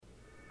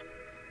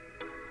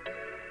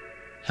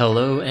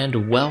Hello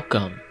and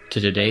welcome to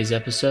today's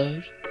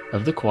episode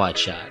of the Quad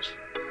Shot,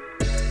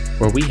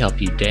 where we help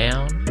you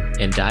down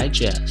and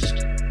digest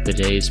the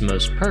day's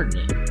most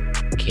pertinent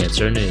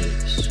cancer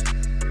news.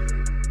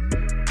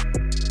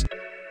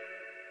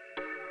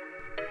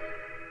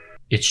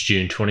 It's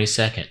June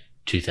 22nd,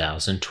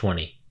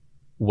 2020.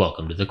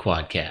 Welcome to the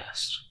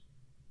Quadcast.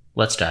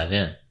 Let's dive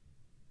in.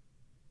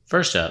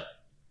 First up,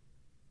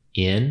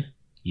 in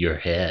your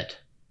head.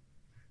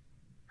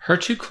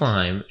 HER2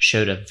 CLIMB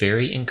showed a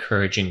very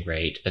encouraging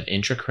rate of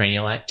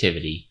intracranial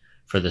activity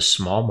for the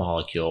small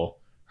molecule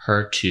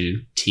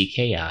HER2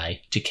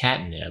 TKI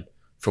tucatinib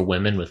for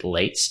women with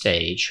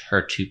late-stage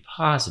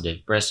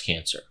HER2-positive breast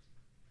cancer.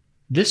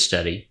 This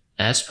study,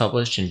 as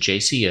published in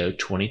JCO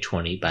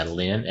 2020 by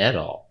Lin et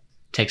al.,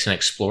 takes an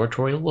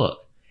exploratory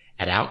look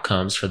at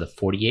outcomes for the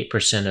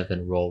 48% of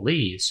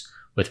enrollees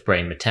with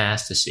brain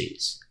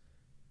metastases.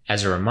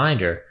 As a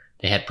reminder,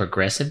 they had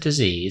progressive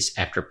disease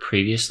after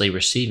previously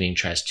receiving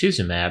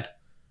trastuzumab,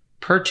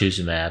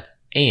 pertuzumab,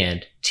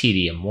 and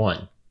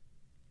T-DM1,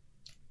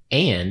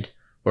 and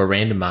were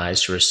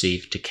randomized to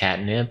receive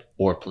tucatinib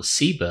or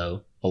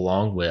placebo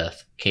along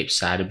with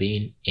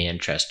capecitabine and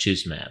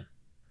trastuzumab.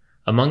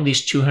 Among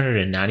these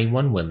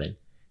 291 women,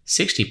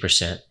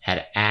 60%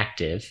 had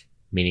active,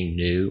 meaning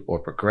new or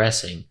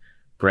progressing,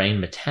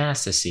 brain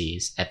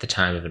metastases at the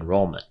time of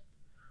enrollment,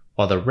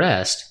 while the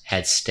rest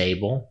had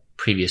stable,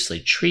 previously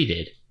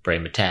treated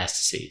brain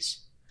metastases.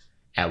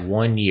 At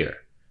 1 year,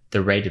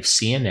 the rate of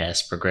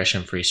CNS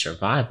progression-free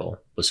survival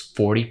was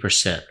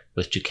 40%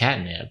 with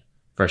tucatinib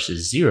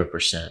versus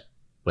 0%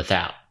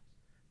 without.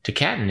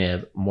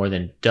 Tucatinib more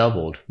than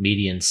doubled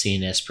median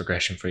CNS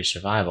progression-free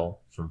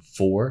survival from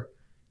 4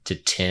 to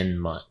 10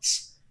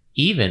 months,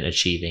 even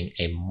achieving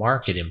a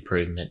marked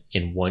improvement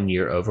in 1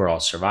 year overall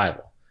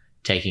survival,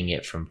 taking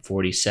it from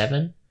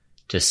 47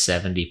 to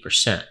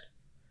 70%.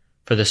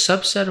 For the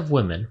subset of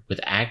women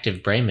with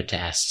active brain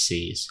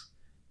metastases,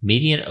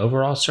 median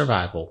overall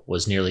survival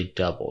was nearly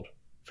doubled,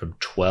 from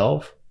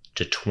 12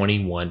 to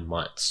 21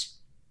 months.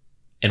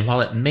 And while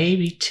it may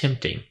be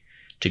tempting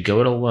to go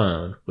it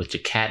alone with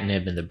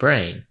tucatinib in the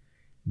brain,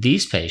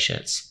 these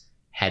patients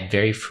had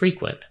very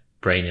frequent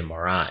brain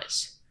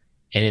MRIs.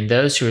 And in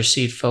those who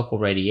received focal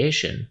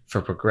radiation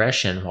for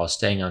progression while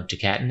staying on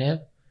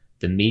tucatinib,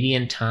 the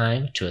median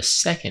time to a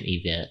second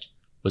event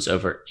was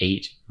over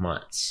 8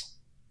 months.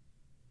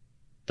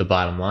 The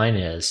bottom line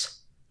is,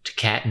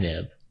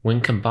 tucatinib,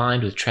 when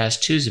combined with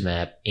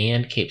trastuzumab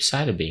and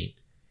capecitabine,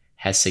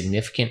 has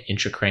significant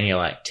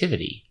intracranial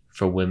activity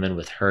for women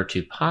with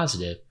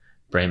HER2-positive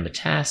brain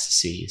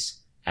metastases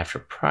after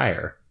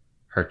prior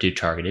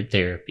HER2-targeted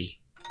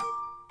therapy.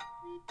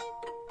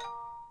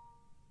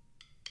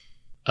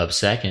 Up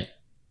second,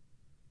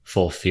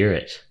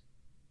 fulvestrant.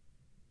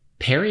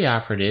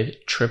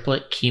 Perioperative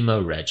triplet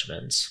chemo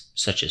regimens,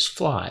 such as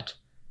FLOT,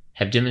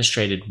 have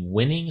demonstrated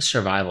winning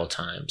survival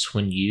times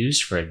when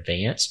used for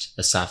advanced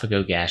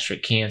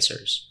esophagogastric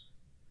cancers.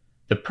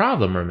 The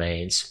problem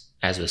remains,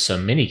 as with so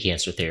many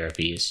cancer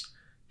therapies,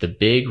 the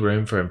big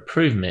room for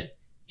improvement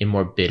in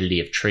morbidity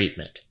of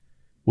treatment,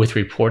 with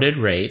reported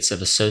rates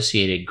of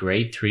associated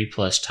grade 3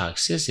 plus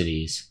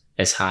toxicities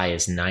as high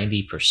as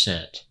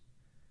 90%.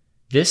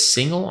 This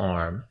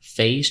single-arm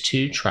Phase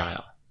 2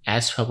 trial,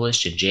 as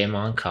published in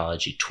JAMA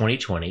Oncology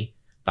 2020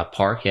 by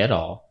Park et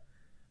al.,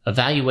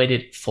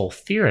 evaluated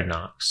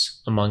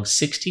FOLFIRINOX among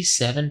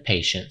 67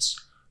 patients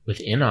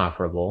with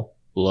inoperable,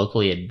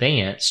 locally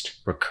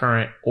advanced,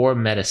 recurrent, or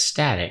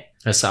metastatic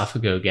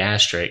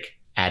esophagogastric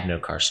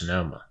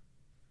adenocarcinoma,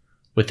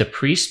 with the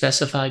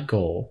pre-specified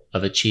goal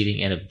of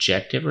achieving an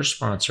objective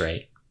response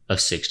rate of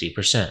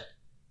 60%.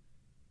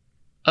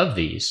 Of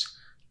these,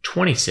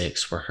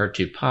 26 were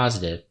HER2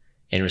 positive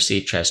and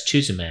received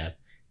trastuzumab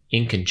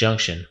in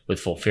conjunction with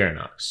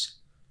FOLFIRINOX.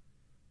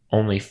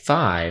 Only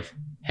 5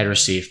 had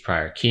received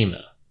prior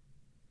chemo.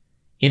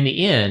 In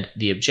the end,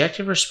 the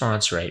objective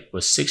response rate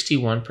was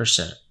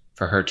 61%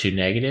 for HER2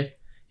 negative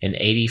and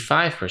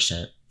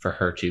 85% for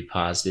HER2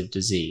 positive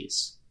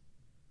disease.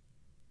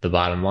 The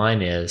bottom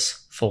line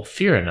is,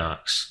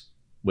 FOLFIRINOX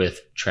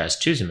with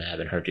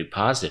trastuzumab in HER2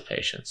 positive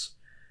patients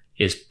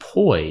is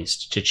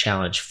poised to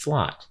challenge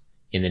FLOT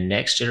in the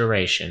next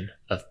iteration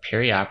of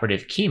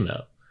perioperative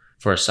chemo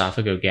for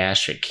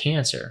esophagogastric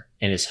cancer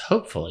and is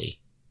hopefully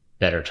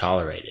better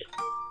tolerated.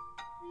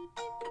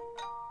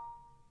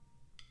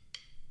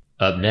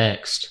 Up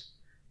next,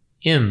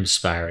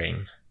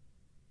 M-spiring.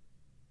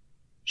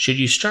 Should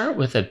you start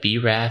with a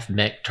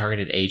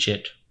BRAF/MEK-targeted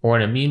agent or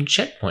an immune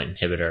checkpoint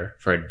inhibitor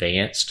for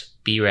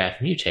advanced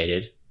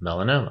BRAF-mutated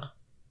melanoma?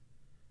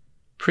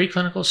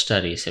 Preclinical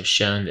studies have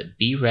shown that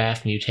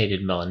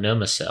BRAF-mutated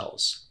melanoma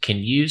cells can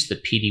use the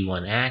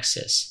PD-1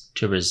 axis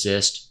to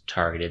resist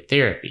targeted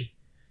therapy,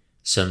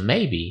 so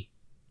maybe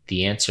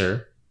the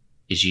answer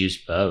is use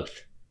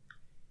both.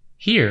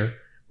 Here,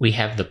 we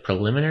have the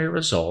preliminary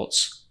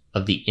results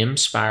of the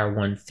M-SPIRE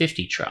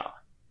 150 trial,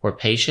 where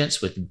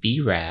patients with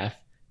BRAF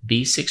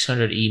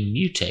B600E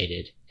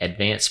mutated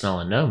advanced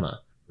melanoma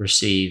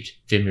received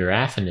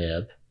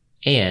vemurafenib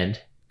and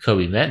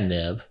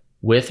cobimetinib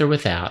with or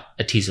without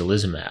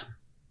atezolizumab.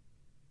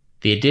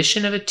 The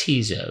addition of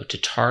atezo to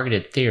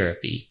targeted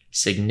therapy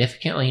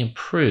significantly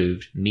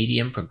improved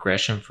median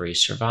progression-free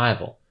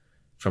survival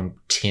from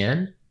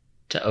 10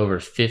 to over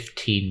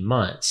 15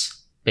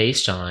 months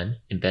based on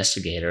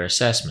investigator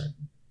assessment.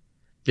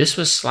 This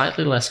was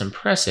slightly less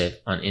impressive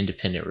on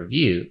independent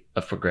review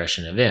of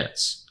progression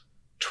events,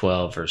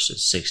 12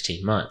 versus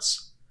 16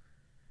 months.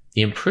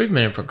 The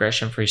improvement in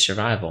progression-free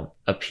survival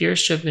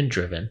appears to have been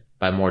driven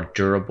by more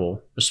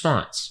durable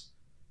response.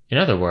 In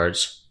other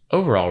words,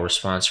 overall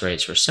response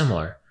rates were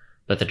similar,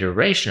 but the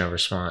duration of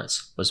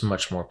response was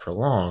much more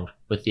prolonged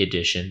with the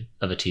addition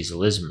of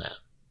atezolizumab.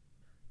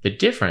 The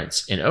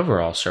difference in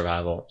overall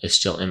survival is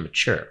still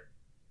immature.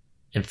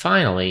 And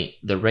finally,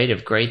 the rate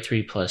of grade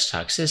 3 plus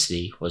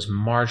toxicity was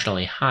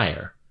marginally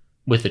higher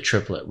with the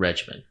triplet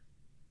regimen.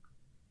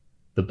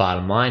 The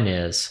bottom line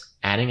is,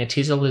 adding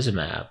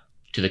atezolizumab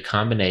to the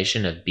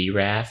combination of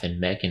BRAF and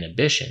MEK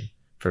inhibition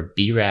for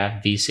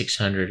BRAF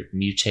V600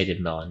 mutated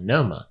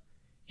melanoma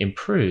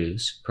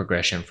improves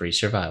progression-free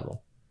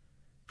survival.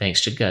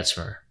 Thanks to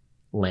Gutzmer,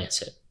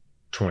 Lancet,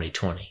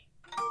 2020.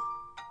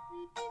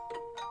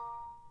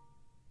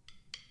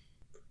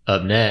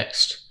 Up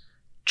next,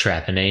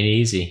 trapping ain't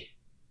easy.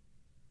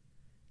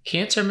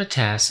 Cancer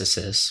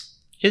metastasis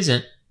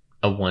isn't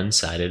a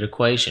one-sided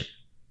equation.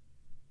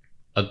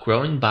 A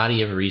growing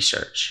body of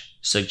research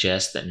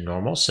suggests that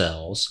normal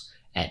cells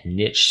at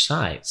niche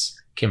sites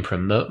can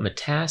promote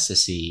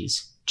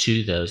metastases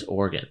to those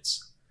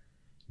organs.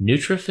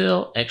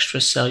 Neutrophil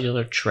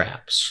extracellular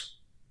traps,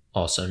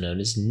 also known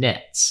as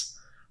NETs,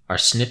 are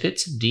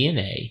snippets of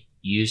DNA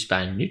used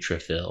by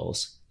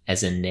neutrophils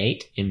as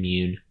innate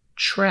immune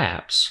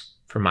traps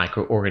for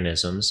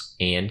microorganisms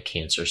and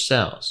cancer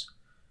cells.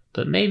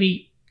 But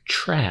maybe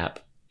trap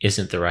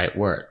isn't the right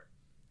word.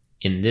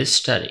 In this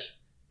study,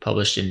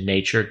 published in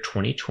Nature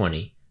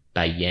 2020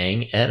 by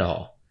Yang et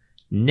al.,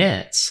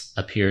 NETs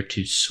appear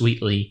to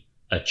sweetly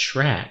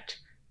attract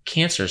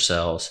cancer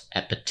cells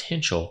at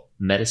potential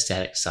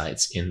metastatic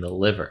sites in the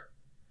liver.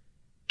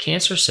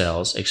 Cancer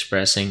cells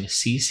expressing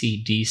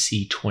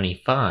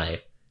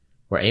CCDC25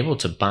 were able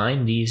to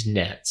bind these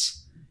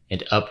NETs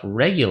and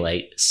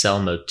upregulate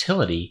cell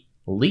motility,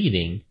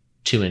 leading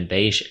to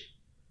invasion.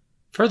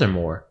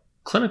 Furthermore,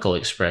 clinical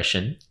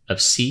expression of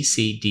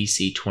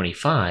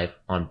CCDC25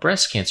 on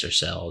breast cancer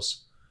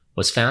cells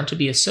was found to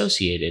be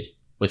associated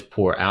with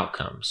poor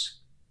outcomes.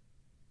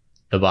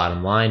 The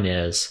bottom line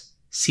is,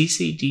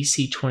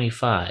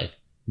 CCDC25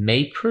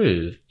 may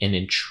prove an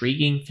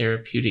intriguing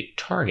therapeutic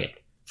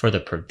target for the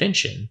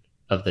prevention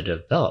of the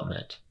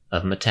development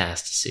of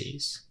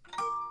metastases.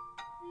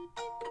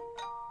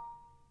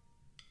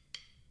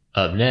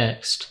 Up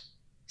next,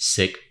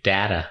 sick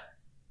data.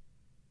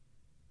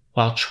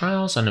 While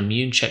trials on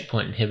immune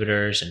checkpoint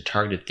inhibitors and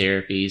targeted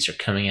therapies are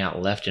coming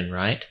out left and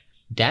right,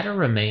 data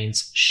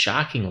remains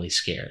shockingly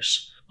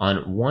scarce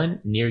on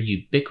one near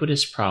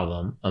ubiquitous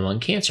problem among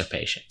cancer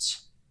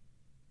patients: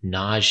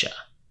 nausea.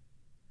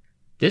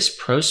 This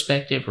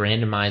prospective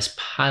randomized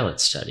pilot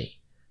study,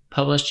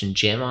 published in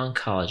JAMA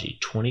Oncology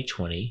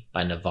 2020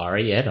 by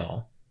Navari et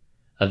al.,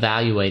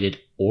 evaluated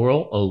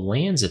oral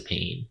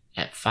olanzapine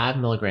at 5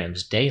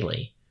 milligrams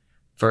daily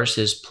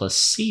versus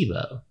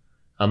placebo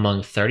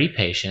among 30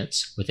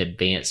 patients with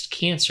advanced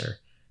cancer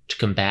to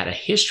combat a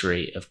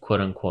history of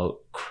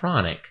quote-unquote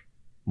chronic,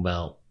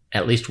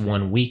 at least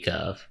 1 week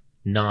of,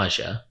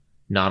 nausea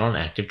not on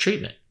active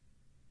treatment.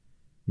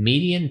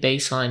 Median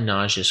baseline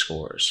nausea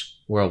scores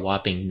were a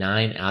whopping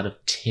 9 out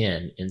of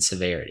 10 in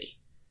severity.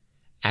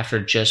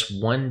 After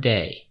just 1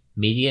 day,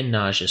 median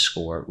nausea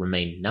score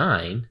remained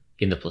 9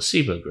 in the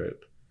placebo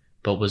group,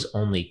 but was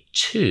only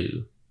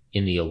 2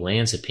 in the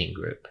olanzapine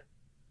group.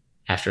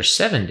 After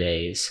 7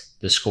 days,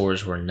 the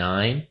scores were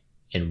 9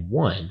 and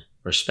 1,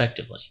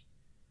 respectively.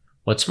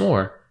 What's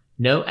more,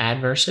 no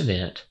adverse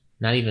event,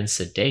 not even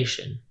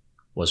sedation,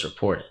 was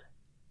reported.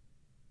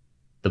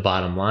 The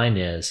bottom line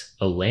is,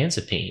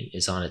 olanzapine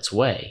is on its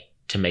way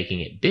to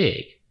making it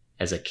big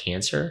as a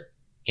cancer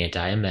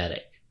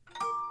antiemetic.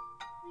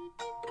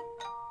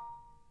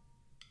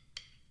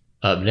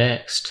 Up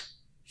next,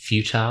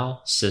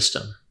 futile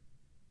system.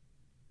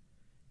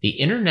 The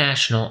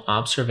International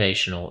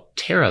Observational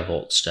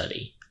Teravolt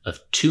study of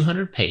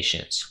 200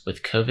 patients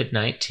with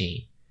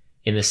COVID-19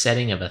 in the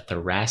setting of a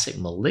thoracic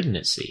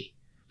malignancy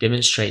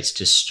demonstrates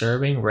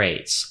disturbing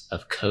rates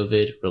of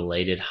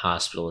COVID-related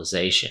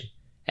hospitalization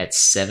at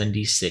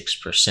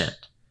 76%,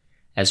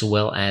 as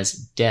well as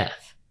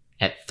death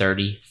at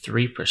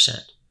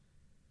 33%.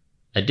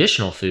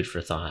 Additional food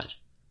for thought: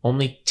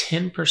 only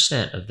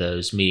 10% of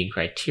those meeting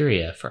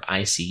criteria for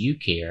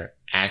ICU care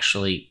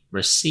actually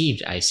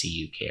received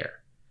ICU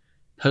care,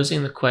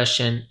 posing the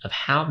question of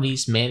how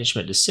these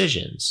management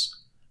decisions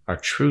are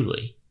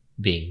truly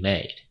being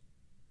made.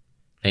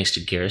 Thanks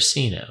to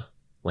Garasino,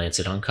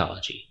 Lancet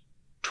Oncology,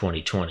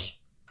 2020.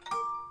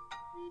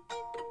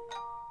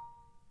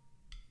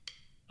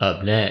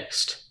 Up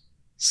next,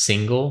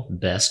 single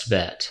best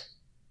bet.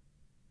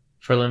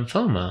 For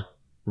lymphoma,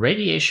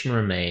 radiation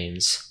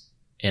remains,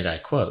 and I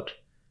quote,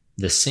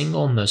 the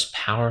single most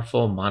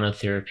powerful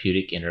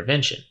monotherapeutic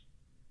intervention,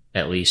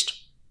 at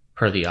least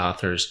per the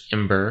authors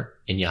Ember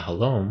and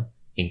Yahalom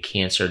in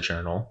Cancer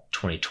Journal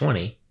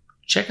 2020.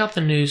 Check out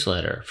the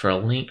newsletter for a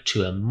link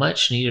to a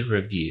much-needed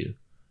review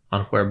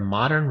on where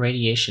modern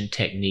radiation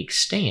techniques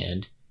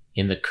stand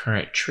in the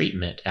current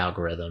treatment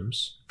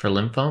algorithms for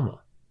lymphoma.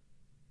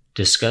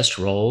 Discussed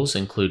roles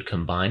include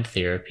combined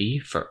therapy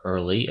for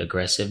early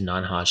aggressive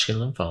non-Hodgkin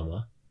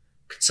lymphoma,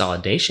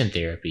 consolidation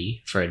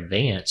therapy for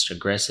advanced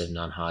aggressive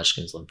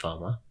non-Hodgkin's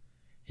lymphoma,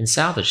 and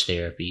salvage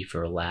therapy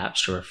for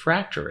relapsed or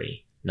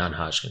refractory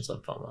non-Hodgkin's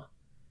lymphoma.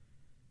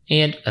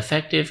 And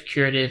effective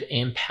curative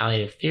and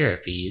palliative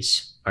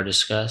therapies are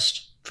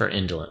discussed for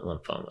indolent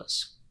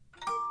lymphomas.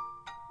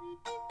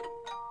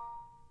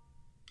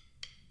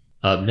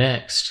 Up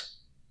next,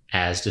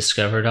 as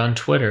discovered on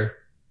Twitter,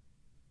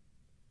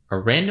 a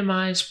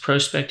randomized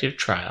prospective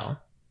trial,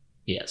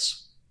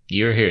 yes,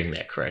 you're hearing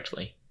that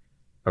correctly,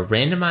 a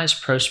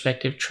randomized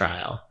prospective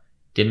trial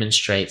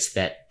demonstrates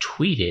that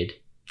tweeted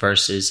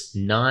versus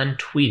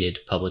non-tweeted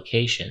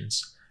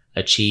publications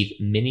achieve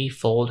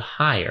many-fold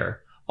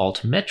higher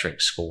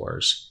altmetric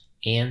scores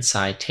and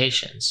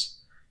citations,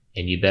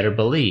 and you better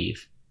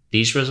believe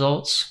these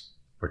results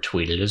were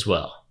tweeted as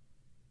well.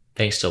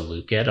 Thanks to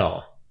Luke et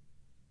al.,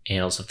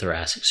 Annals of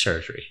Thoracic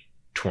Surgery,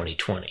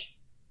 2020.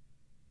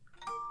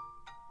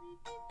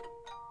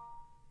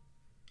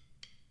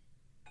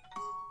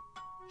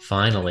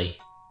 Finally,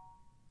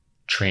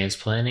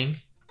 transplanting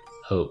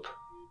hope.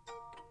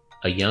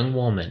 A young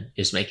woman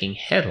is making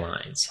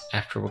headlines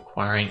after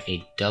requiring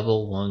a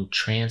double lung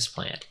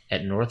transplant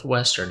at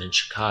Northwestern in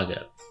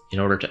Chicago in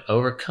order to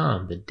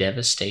overcome the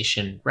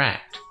devastation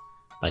racked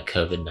by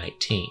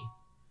COVID-19,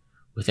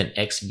 with an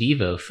ex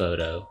vivo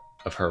photo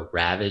of her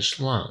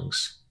ravaged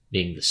lungs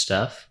being the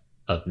stuff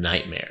of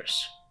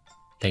nightmares.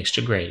 Thanks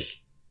to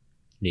Grady,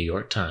 New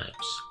York Times,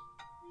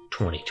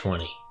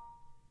 2020.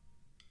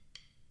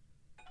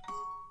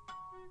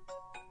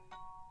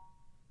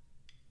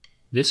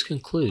 This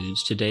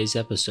concludes today's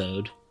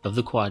episode of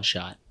The Quad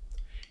Shot.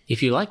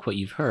 If you like what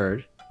you've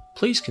heard,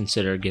 please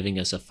consider giving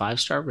us a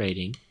 5-star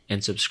rating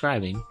and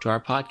subscribing to our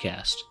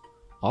podcast.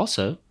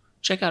 Also,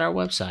 check out our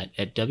website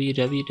at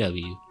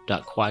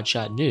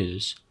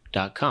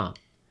www.quadshotnews.com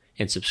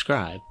and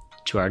subscribe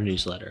to our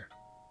newsletter.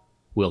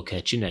 We'll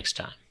catch you next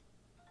time.